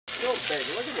still big.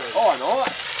 Look at this. Oh, I know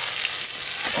it.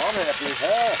 I'm happy as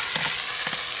hell.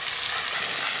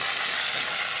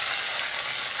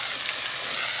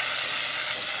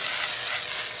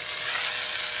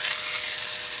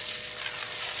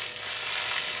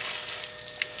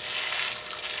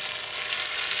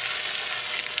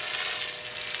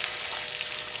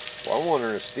 Well, I'm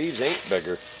wondering if Steve's ain't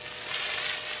bigger.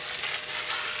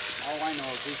 All I know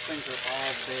is these things are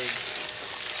all big.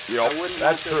 Yep,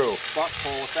 that's true. Butt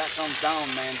pole, if that comes down,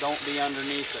 man, don't be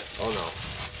underneath it. Oh no.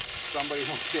 Somebody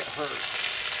won't get hurt.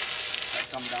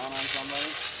 That come down on somebody.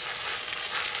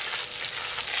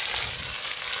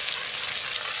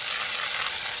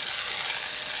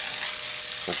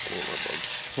 That's camera, bud.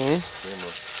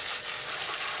 Camera.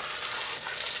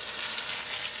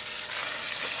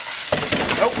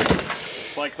 Nope.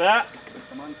 Just like that.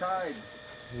 Come untied.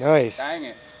 Nice. Dang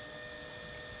it.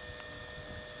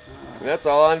 That's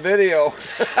all on video. Yeah,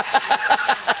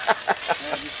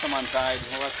 just come untied.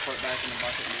 Well, let's put it back in the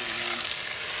bucket and do it again.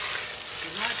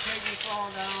 Did my piggy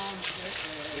fall down?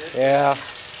 Yeah.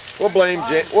 We'll blame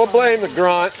the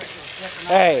grunt.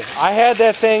 Hey, I had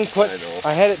that thing put.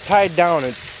 I had it tied down,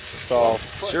 and so.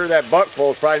 Sure, that buck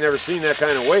pole's probably never seen that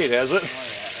kind of weight, has it?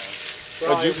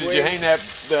 Oh, Did you hang that?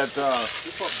 You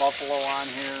put buffalo on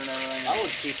here and everything. I would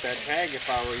keep that tag if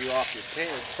I were you off your pig.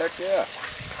 Heck yeah.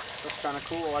 That's kind of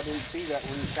cool. I didn't see that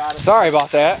when you shot it. Sorry about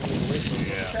that. You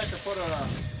just have to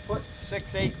put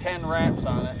 6, 8, 10 wraps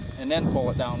on it and then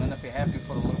pull it down. And if you have to,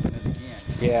 put a loop in it again.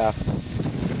 Yeah.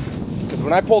 Because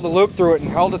when I pulled the loop through it and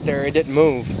held it there, it didn't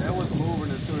move. That was moving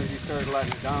as soon as you started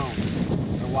letting it down.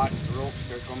 I watched the rope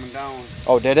start coming down.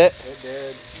 Oh, did it? It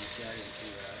did.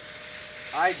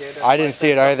 I did. I didn't see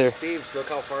it either. Steve's,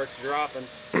 look how far it's dropping.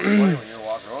 Funny when you're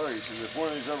walking over there, you see if one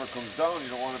of these ever comes down,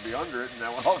 you don't want to be under it, and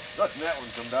that one, all of a sudden that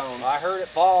one come down. I heard it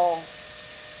fall.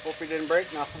 Hope he didn't break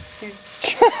nothing.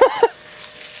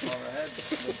 Well,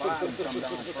 the bottom come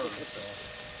down first.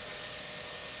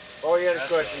 So. Oh yeah, the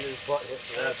question is butt hit.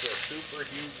 That's a super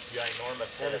huge,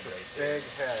 ginormous head right there. Big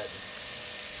head.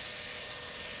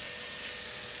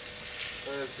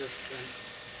 That is just.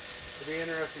 It'll be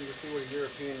interesting to see what a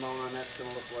European mount on that's going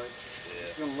to look like. Yeah.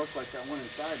 It's going to look like that one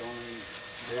inside, only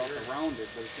around it,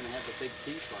 but it's going to have the big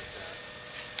teeth like that.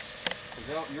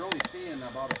 Because you're only seeing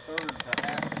about a third to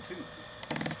half the tooth.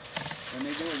 When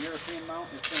they do a European mount,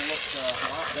 it's going to look a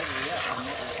lot bigger yet than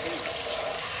what we're seeing.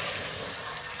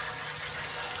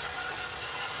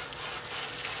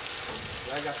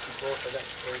 I got some both. I got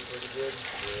sprayed pretty good.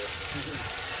 Yeah.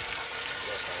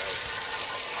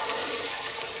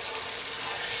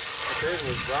 Crazy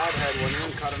was broadhead went in,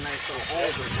 cut a nice little hole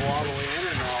to go all the way in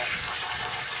and all.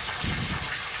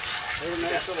 There's a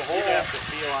nice little hole. You'd have to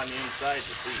feel on the inside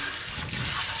to see.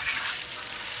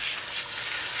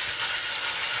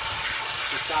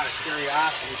 Just out of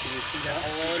curiosity, can you see that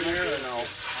hole in there or no?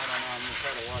 I don't know, I'm going to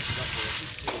try to watch it up there.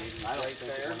 I don't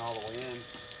think it went all the way in.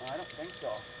 I don't think so.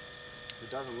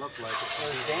 It doesn't look like it.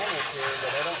 There's damage here,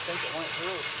 but I don't think it went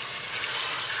through.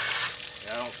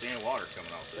 I don't see any water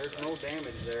coming out this There's no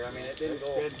damage there. I mean, it didn't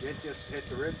go. It just hit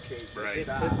the rib cage. Right. It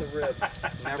hit the rib.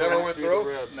 Never went through?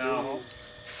 The ribs. No.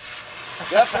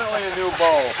 Definitely a new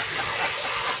bow.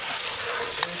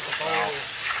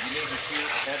 You need to shoot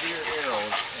heavier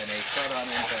arrows and a cut-on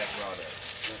impact broadhead.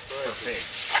 That's right. For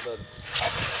pigs. The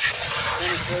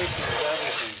penetration is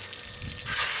everything.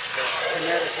 The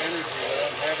kinetic energy of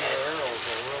them heavier arrows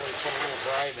will really put a little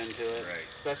drive into it. Right.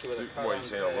 Especially with a cut What, on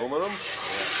you say tag. aluminum?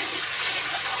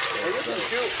 Well, you can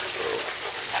shoot.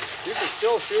 You can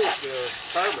still shoot the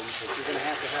carbon, but you're going to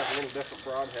have a little different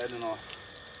broadhead and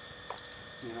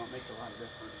you know, it makes a lot of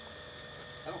difference.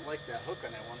 I don't like that hook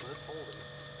on that one, but it's holding.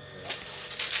 Yeah.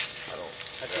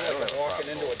 I feel like I'm walking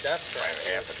into a death trap.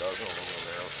 Half a dozen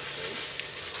aluminum arrows to see.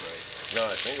 Right. Now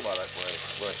that I think about it,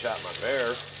 when I shot my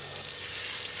bear,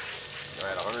 I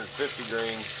had 150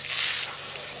 grain.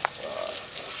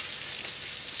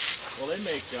 Well, they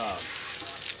make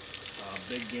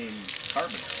big game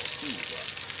carbon arrows too, but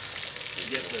to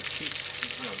get the teeth,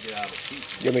 get out of the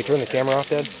teeth. You want me to turn the camera off,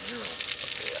 Dad? Arrow.